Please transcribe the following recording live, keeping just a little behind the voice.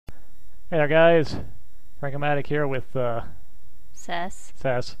Hey there, guys. Frankomatic here with, Sess.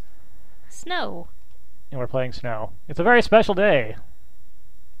 Snow. And we're playing Snow. It's a very special day.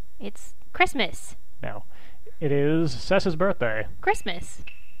 It's Christmas. No. It is Sess's birthday. Christmas.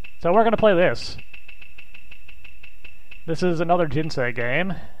 So we're gonna play this. This is another Jinsei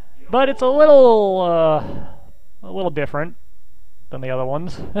game, but it's a little different than the other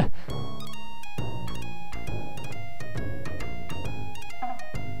ones.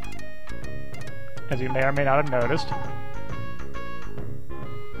 As you may or may not have noticed.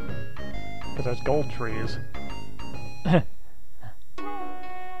 Because there's gold trees. But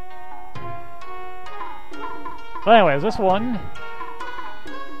anyways, this one,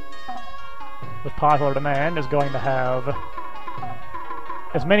 with popular demand, is going to have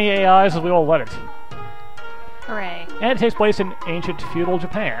as many AIs as we will let it. Hooray. And it takes place in ancient feudal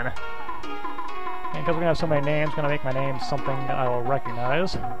Japan. And because we're going to have so many names, I'm going to make my name something I will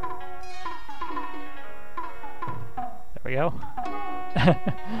recognize. There we go.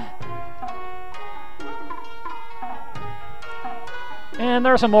 And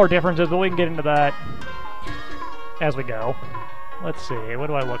there are some more differences, but we can get into that as we go. Let's see, what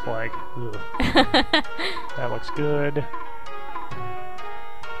do I look like? Ugh. That looks good.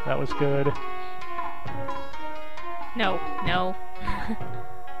 That looks good. No.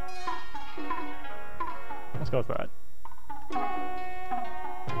 Let's go with that.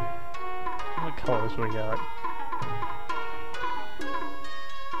 What colors do we got?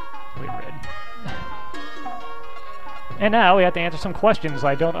 Wait, red. And now we have to answer some questions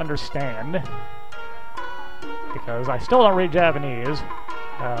I don't understand. Because I still don't read Japanese.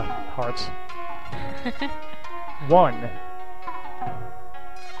 Hearts. 1.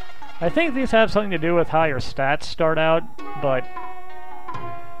 I think these have something to do with how your stats start out, but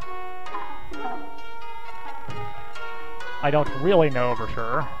I don't really know for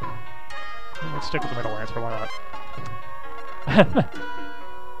sure. Let's stick with the middle answer, why not?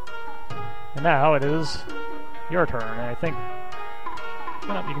 And now it is your turn, and I think...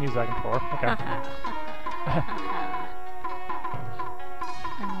 Oh, you can use that controller. Okay.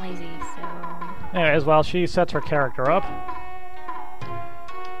 I'm lazy, so... Anyways, while she sets her character up...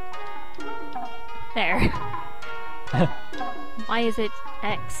 There. Why is it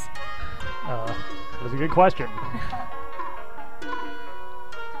X? That is a good question.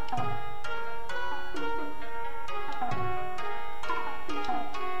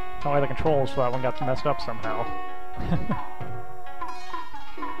 Probably the controls for that one got messed up somehow.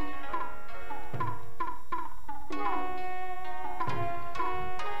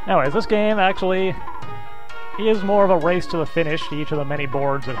 Anyways, this game actually is more of a race to the finish to each of the many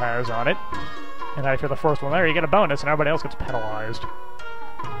boards it has on it. And that if you're the first one there, you get a bonus and everybody else gets penalized.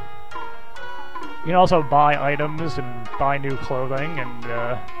 You can also buy items and buy new clothing and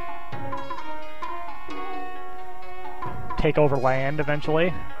take over land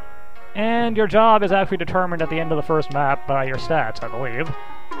eventually. And your job is actually determined at the end of the first map by your stats, I believe.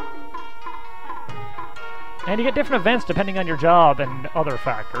 And you get different events depending on your job and other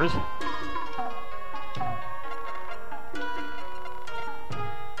factors.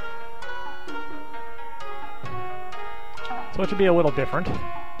 So it should be a little different.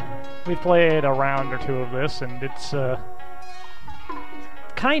 We've played a round or two of this, and it's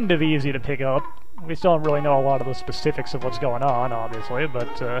kind of easy to pick up. We still don't really know a lot of the specifics of what's going on, obviously,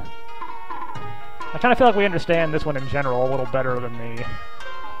 but I kind of feel like we understand this one in general a little better than the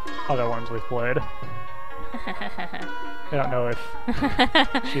other ones we've played. I don't know if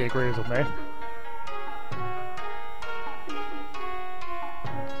she agrees with me.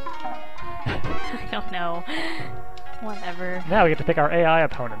 I don't know. Whatever. Now we get to pick our AI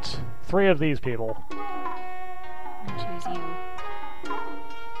opponents. 3 of these people. I choose you.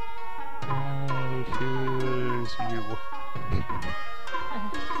 I choose you.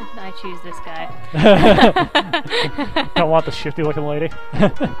 I choose this guy. Don't want the shifty looking lady?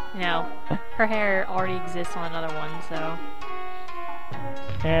 No. Her hair already exists on another one, so...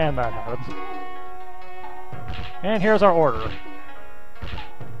 And that happens. And here's our order.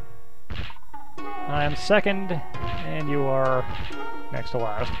 I am second, and you are next to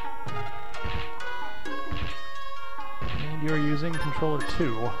last. And you're using controller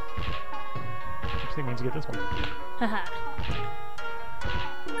 2. Which I think means you get this one. Haha.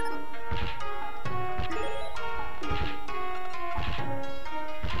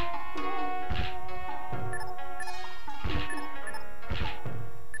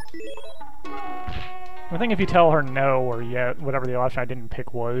 I think if you tell her no or yeah, whatever the option I didn't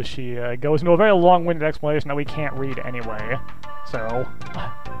pick was, she goes into a very long-winded explanation that we can't read anyway. So,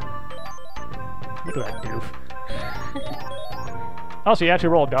 look at that doof. Oh, so you actually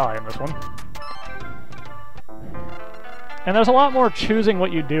roll a die in this one. And there's a lot more choosing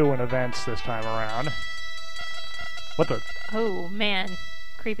what you do in events this time around. What the? Oh, man.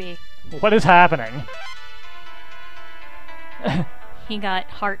 Creepy. What is happening? He got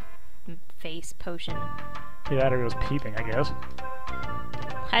heart face potion. Yeah, that or he was peeping, I guess.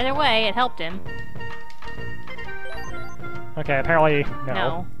 Either way, it helped him. Okay, apparently, no.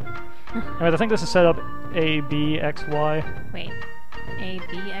 No. Anyways, I think this is set up A, B, X, Y. Wait. A,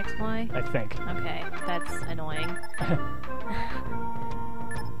 B, X, Y? I think. Okay, that's annoying.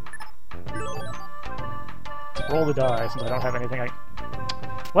 Let's roll the die since I don't have anything I...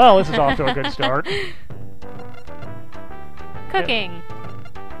 Well, this is off to a good start. Cooking!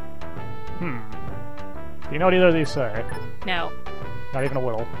 Do you know what either of these say? No. Not even a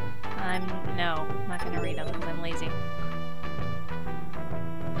little. No, I'm not gonna read them because I'm lazy.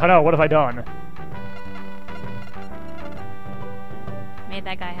 Oh no, what have I done? Made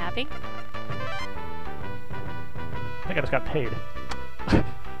that guy happy? I think I just got paid.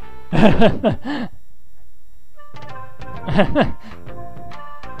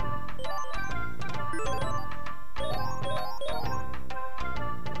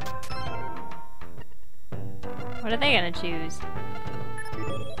 What are they gonna choose?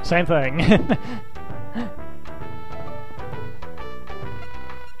 Same thing.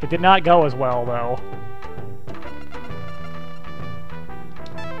 It did not go as well, though.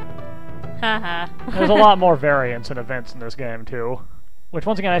 Haha. There's a lot more variance in events in this game, too. Which,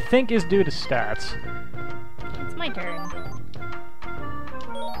 once again, I think is due to stats. It's my turn.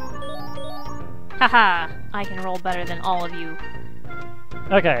 Haha! I can roll better than all of you.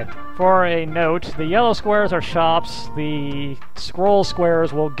 Okay, for a note, the yellow squares are shops, the scroll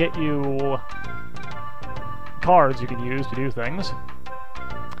squares will get you cards you can use to do things.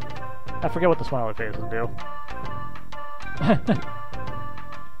 I forget what the smiley faces do. 1, 2,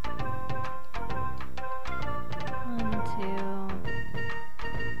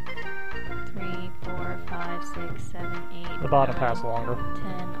 3, 4, 5, 6, 7, 8. The bottom 9, path's longer.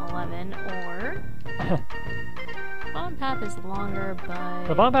 10, 11, or... bottom path is longer, but...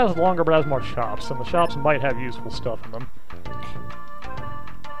 The bottom path is longer but has more shops, and the shops might have useful stuff in them.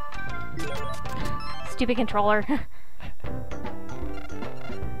 Stupid controller.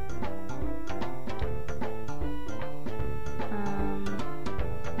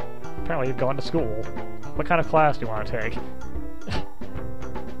 Apparently you've gone to school. What kind of class do you want to take?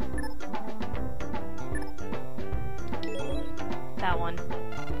 That one.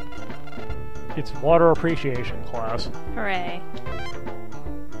 It's water appreciation class. Hooray.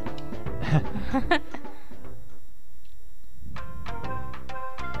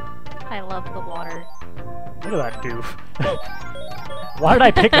 I love the water. Look at that doof. Why did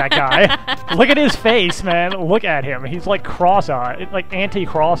I pick that guy? Look at his face, man. Look at him. He's like cross-eyed. Like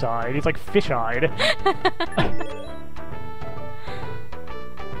anti-cross-eyed. He's like fish-eyed.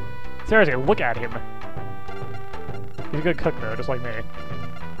 Seriously, look at him. He's a good cook, though, just like me.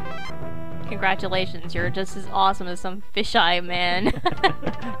 Congratulations, you're just as awesome as some fisheye man.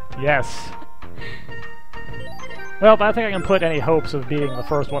 Yes. Well, but I think I can put any hopes of being the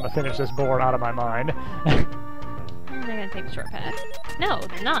first one to finish this board out of my mind. They're gonna take the short path. No,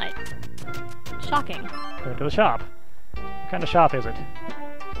 they're not. Shocking. Go to the shop. What kind of shop is it?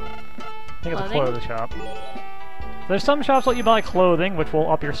 I think it's a clothing shop. There's some shops that let you buy clothing, which will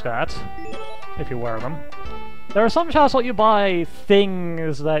up your stats, if you wear them. There are some shops that let you buy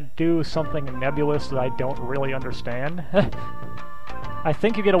things that do something nebulous that I don't really understand. I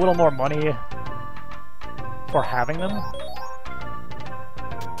think you get a little more money for having them.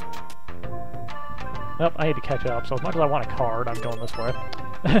 Nope, I need to catch up, so as much as I want a card, I'm going this way.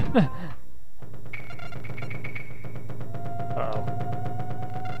 Uh-oh.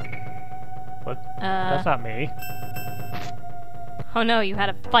 What? That's not me. Oh no, you had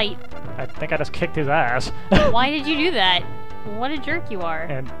a fight. I think I just kicked his ass. Why did you do that? What a jerk you are.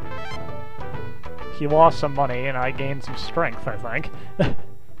 And he lost some money, and I gained some strength, I think.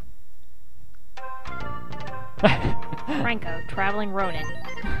 Franco, traveling Ronin.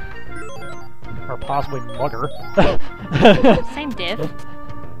 Or possibly Mugger. Same diff.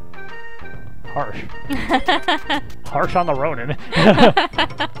 Harsh. Harsh on the Ronin.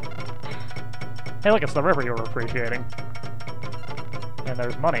 Hey look, it's the river you were appreciating. And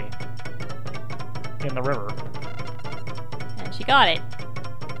there's money in the river. And she got it.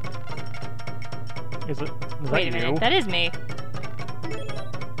 Is Wait a minute, that is me.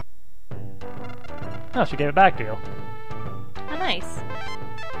 Oh, she gave it back to you. Oh, nice.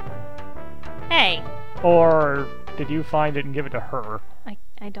 Hey. Or did you find it and give it to her?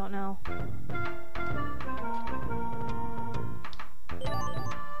 I don't know.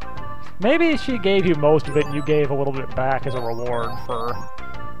 Maybe she gave you most of it and you gave a little bit back as a reward for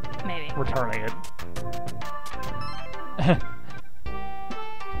Maybe. returning it.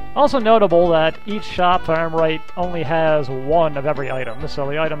 Also notable that each shop, if I'm right, only has one of every item, so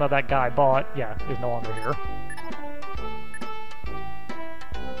the item that guy bought, yeah, is no longer here.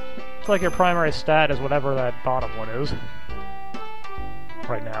 It's like your primary stat is whatever that bottom one is.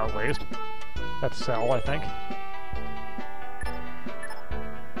 Right now, at least. That's sell, I think.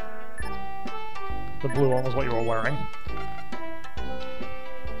 The blue one was what you were wearing.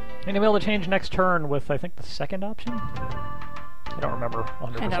 And you'll be able to change next turn with, I think, the second option? I don't remember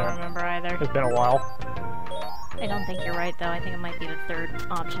 100%. I don't remember either. It's been a while. I don't think you're right, though. I think it might be the third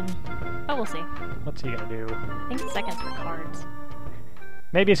option. But we'll see. What's he gonna do? I think the second's for cards.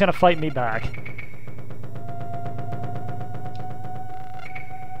 Maybe he's gonna fight me back.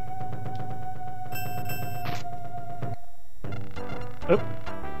 Oop.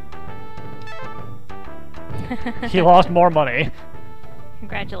 He lost more money.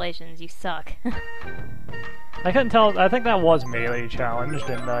 Congratulations, you suck. I couldn't tell. I think that was me that he challenged,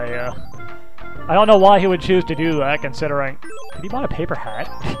 and I don't know why he would choose to do that, considering... Did he buy a paper hat?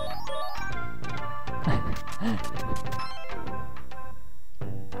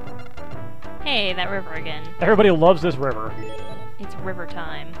 Hey, that river again. Everybody loves this river. It's river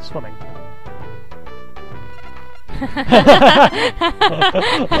time. Swimming.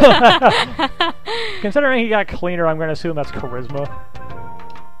 Considering he got cleaner, I'm going to assume that's charisma.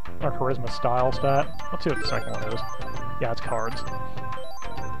 Or charisma style stat. Let's see what the second one is. Yeah, it's cards.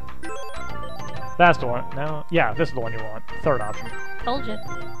 That's the one. No. Yeah, this is the one you want. Third option. Told you.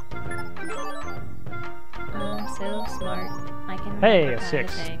 I'm so smart. I can Hey, remember a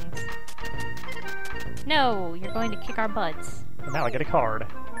 6. things. No, you're going to kick our butts. And now I get a card.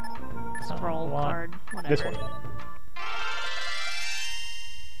 Scroll card, whatever. This one.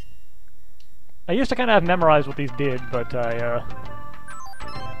 I used to kind of have memorized what these did, but I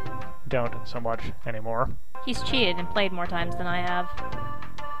don't so much anymore. He's cheated and played more times than I have.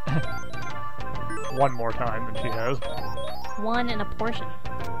 One more time than she has. One and a portion.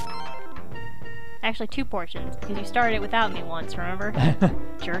 Actually, 2 portions, because you started it without me once, remember?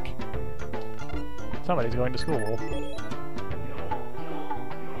 Jerk. Somebody's going to school.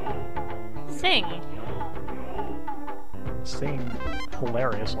 Sing! Sing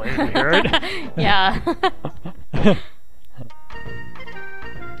hilariously, weird. Yeah.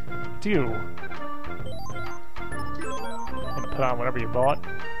 Do. I'm gonna put on whatever you bought.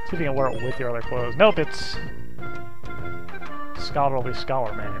 See if you can wear it with your other clothes. Nope, it's scholarly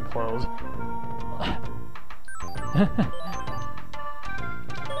scholar man clothes.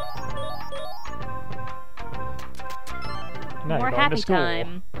 Now More you're going happy to school.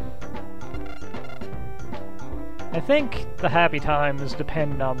 time. I think the happy times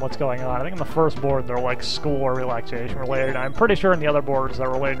depend on what's going on. I think on the first board they're like school or relaxation related. I'm pretty sure in the other boards they're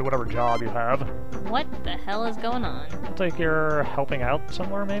related to whatever job you have. What the hell is going on? Looks like you're helping out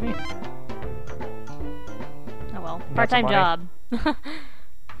somewhere, maybe? Oh well. Got some Part-time money. job. That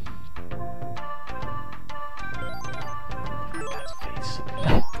guy's face.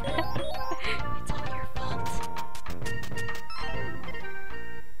 It's all your fault.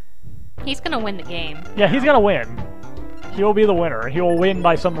 He's gonna win the game. Yeah, he's gonna win. He will be the winner. He will win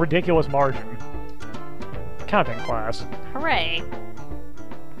by some ridiculous margin. Counting class. Hooray.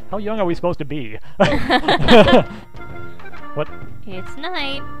 How young are we supposed to be? What? It's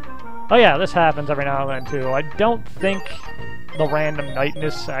night. Oh yeah, this happens every now and then too. I don't think the random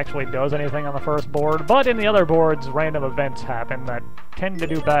nightness actually does anything on the first board, but in the other boards, random events happen that tend to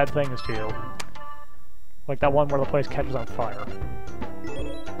do bad things to you. Like that one where the place catches on fire.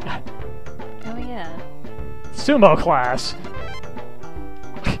 Oh yeah. Sumo class!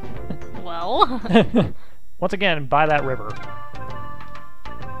 Well. Once again, by that river.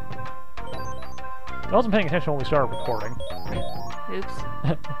 I wasn't paying attention when we started recording. Oops.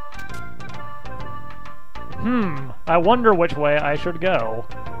 I wonder which way I should go.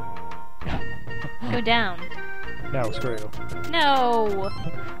 Go down. No, screw you. No!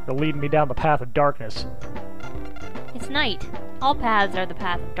 You're leading me down the path of darkness. It's night. All paths are the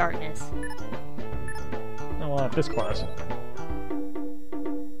path of darkness. I want this class.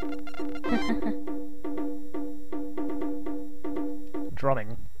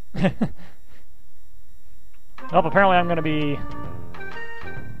 Drumming. Oh, apparently I'm gonna be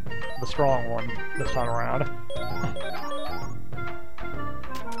the strong one this time around.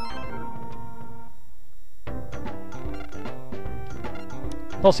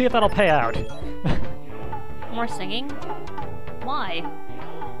 We'll see if that'll pay out. More singing? Why?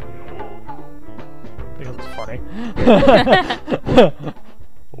 Because it's funny.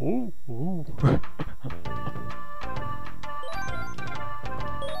 Ooh, ooh.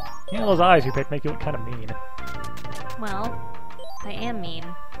 You know, those eyes you pick make you look kind of mean. Well, I am mean.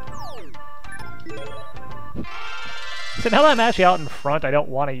 So now that I'm actually out in front, I don't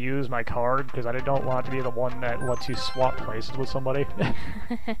want to use my card, because I don't want to be the one that lets you swap places with somebody.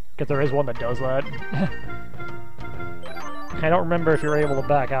 Because there is one that does that. I don't remember if you're able to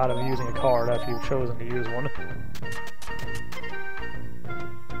back out of using a card after you've chosen to use one.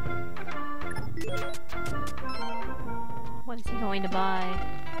 What is he going to buy?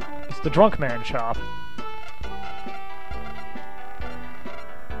 It's the Drunk Man shop.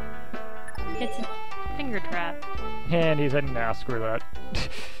 It's a finger trap. And he said, nah, screw that.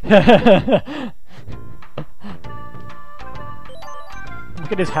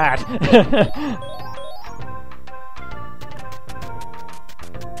 Look at his hat.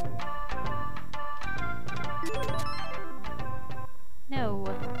 No.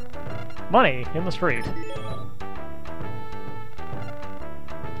 Money in the street.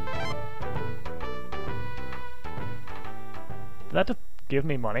 Did that just give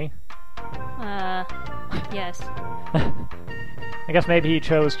me money? Yes. I guess maybe he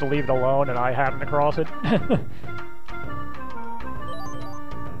chose to leave it alone and I happened to cross it.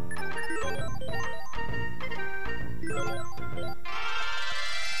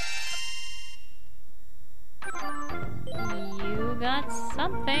 You got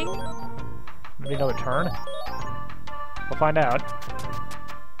something. Maybe another turn? We'll find out.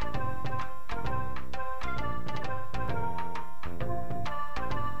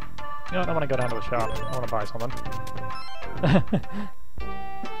 You know what, I want to go down to the shop. I want to buy something.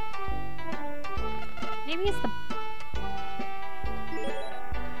 Maybe it's the...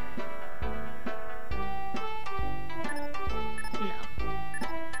 No.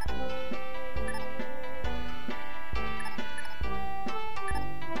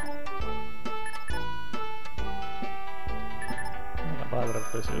 I'm gonna buy whatever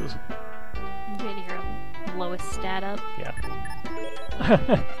this is. Get your lowest stat up. Yeah.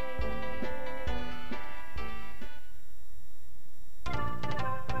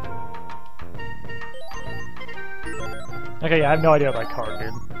 Okay, yeah, I have no idea about that card,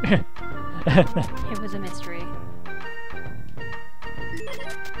 dude. It was a mystery.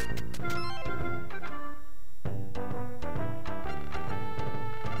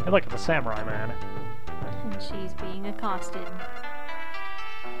 Hey, look, it's a samurai man. And she's being accosted.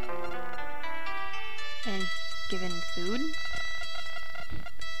 And given food?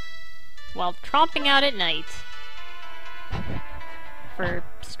 While tromping out at night. For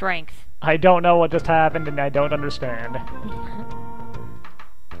strength. I don't know what just happened, and I don't understand.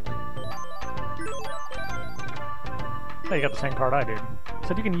 Oh, you got the same card I did.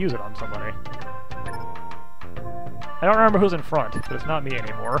 Said you can use it on somebody. I don't remember who's in front, but it's not me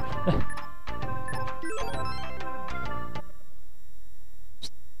anymore.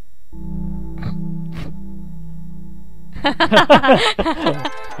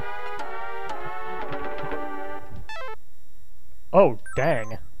 Oh,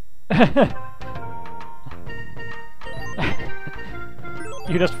 dang.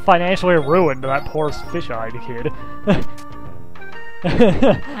 You just financially ruined that poor fish-eyed kid.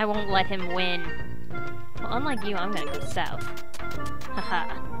 I won't let him win. Well, unlike you, I'm gonna go south.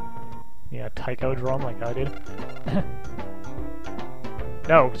 Haha. Yeah, taiko drum like I did.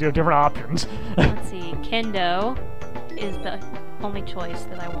 No, because you have different options. Let's see, kendo is the only choice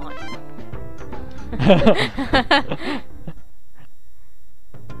that I want.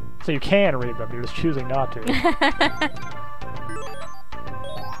 So you can read them, you're just choosing not to.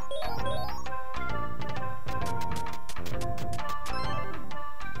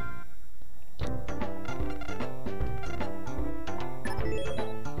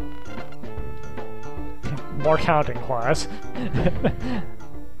 More counting class.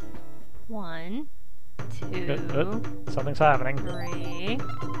 1, 2, Something's happening. 3.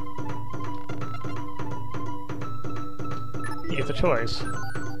 He gets a choice.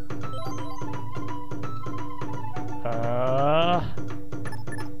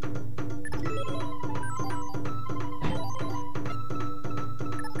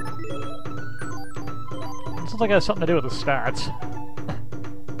 It sounds like it has something to do with the stats.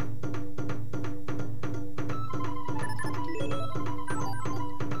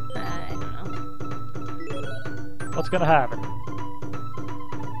 I don't know. What's gonna happen?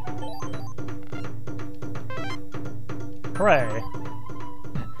 Hooray.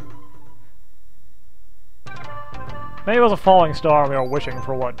 Maybe it was a falling star and we were wishing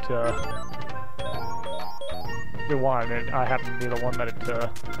for what, we wanted. I happened to be the one that it,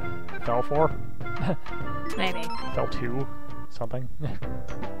 fell for. Maybe. Fell to. something.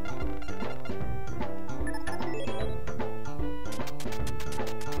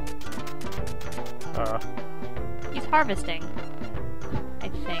 He's harvesting, I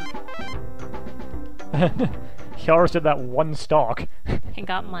think. He harvested that one stalk. And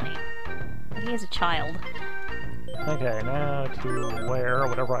got money. But he is a child. Okay, now to where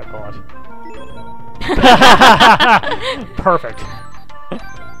whatever I bought. Perfect.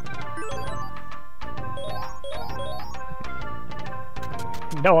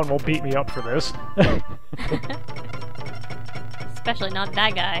 No one will beat me up for this. Especially not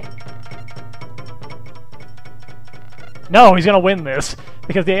that guy. No, he's gonna win this,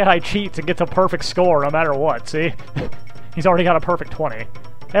 because the AI cheats and gets a perfect score no matter what, see? He's already got a perfect 20.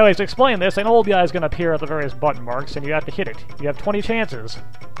 Anyways, to explain this, an old guy is gonna appear at the various button marks, and you have to hit it. You have 20 chances.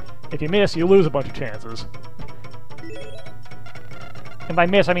 If you miss, you lose a bunch of chances. And by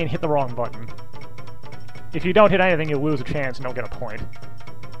miss, I mean hit the wrong button. If you don't hit anything, you lose a chance and don't get a point.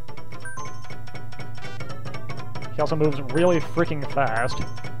 He also moves really freaking fast.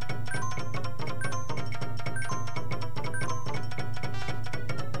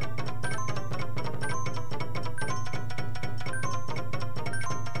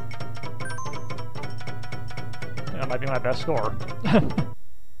 That might be my best score.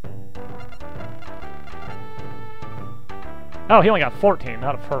 Oh, he only got 14,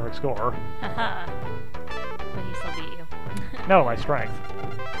 not a perfect score. Haha. But he still beat you. No, my strength.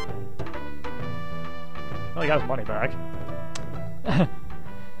 Well, he got his money back.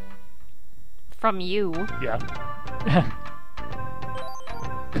 From you. Yeah.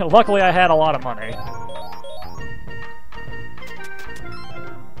 Luckily, I had a lot of money.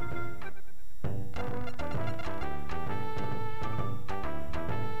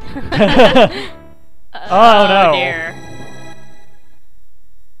 Oh no! Dear.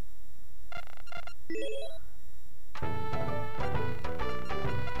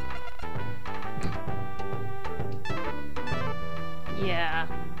 Yeah.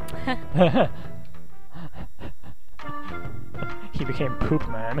 He became Poop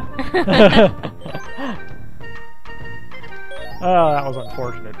Man. Oh, that was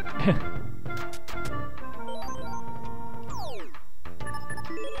unfortunate.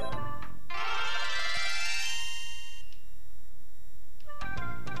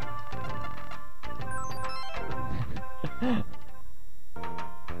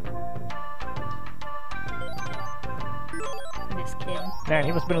 This kid. Man,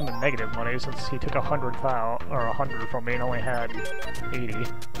 he must have been in the negative money since he took 100 from me and only had 80.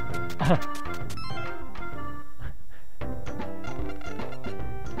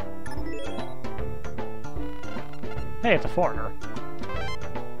 Hey, it's a foreigner.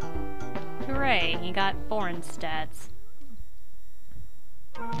 Hooray, he got foreign stats.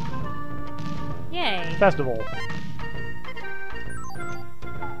 Yay! Festival.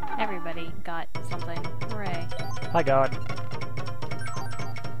 Everybody got something. Hooray. Hi, God.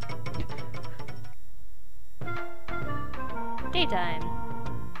 Daytime.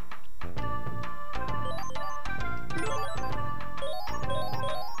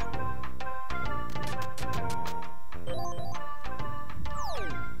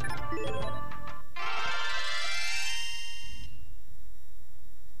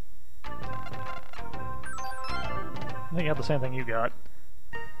 I think you have the same thing you got.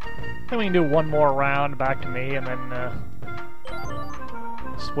 I think we can do one more round back to me and then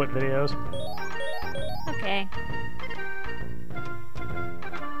split videos. Okay.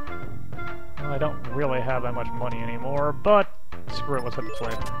 Well, I don't really have that much money anymore, but screw it, let's hit the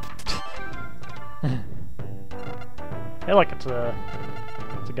play. Hey, look, it's a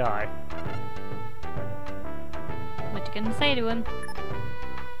guy. What you gonna say to him?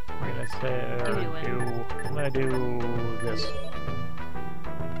 I'm gonna say, I'm gonna do this.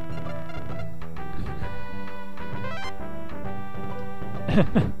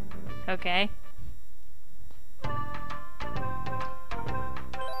 Okay.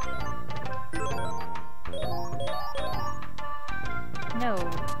 No.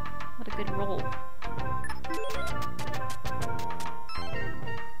 What a good roll.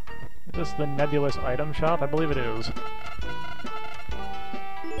 Is this the nebulous item shop? I believe it is.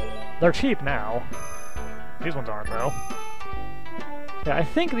 They're cheap now. These ones aren't, though. Yeah, I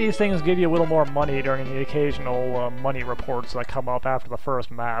think these things give you a little more money during the occasional money reports that come up after the first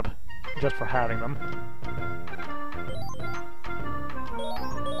map, just for having them.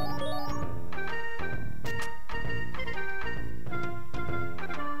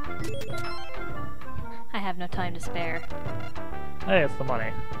 I have no time to spare. Hey, it's the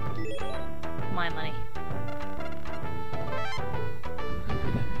money. My money.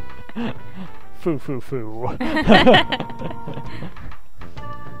 Foo foo foo.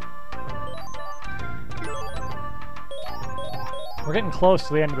 We're getting close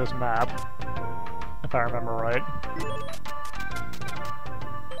to the end of this map, if I remember right.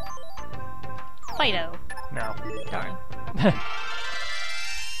 Fido. No. Darn.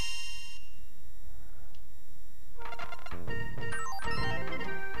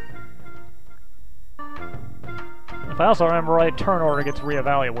 If I also remember right, turn order gets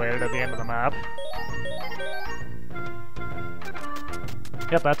reevaluated at the end of the map.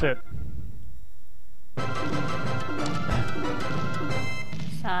 Yep, that's it.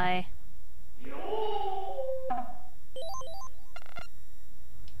 Sigh.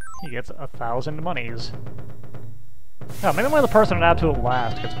 He gets 1,000 monies. Oh, maybe when the person at absolute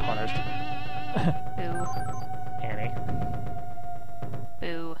last gets punished. Boo. Annie.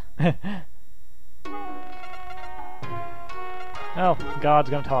 Boo. Oh, God's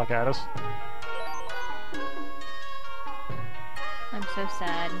gonna talk at us. I'm so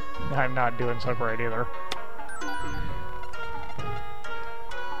sad. I'm not doing so great either.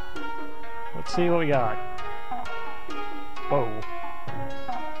 Let's see what we got. Whoa.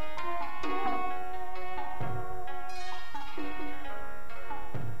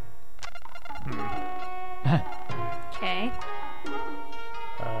 Okay.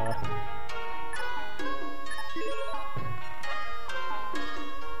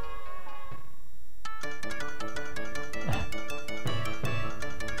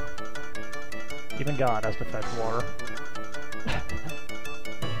 Even God has to fetch water.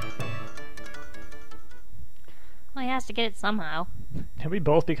 Well, he has to get it somehow. Can we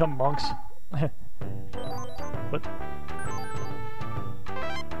both become monks? What?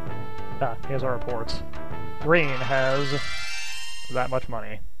 Ah, here's our reports. Green has that much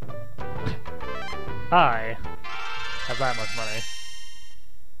money. I have that much money.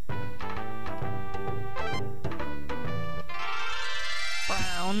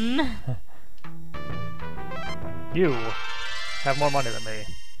 Brown. You have more money than me.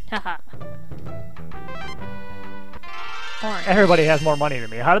 Haha. Orange. Everybody has more money than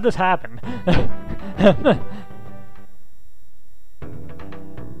me. How did this happen?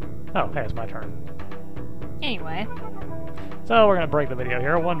 Oh, hey, it's my turn. Anyway. So we're gonna break the video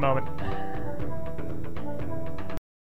here. One moment.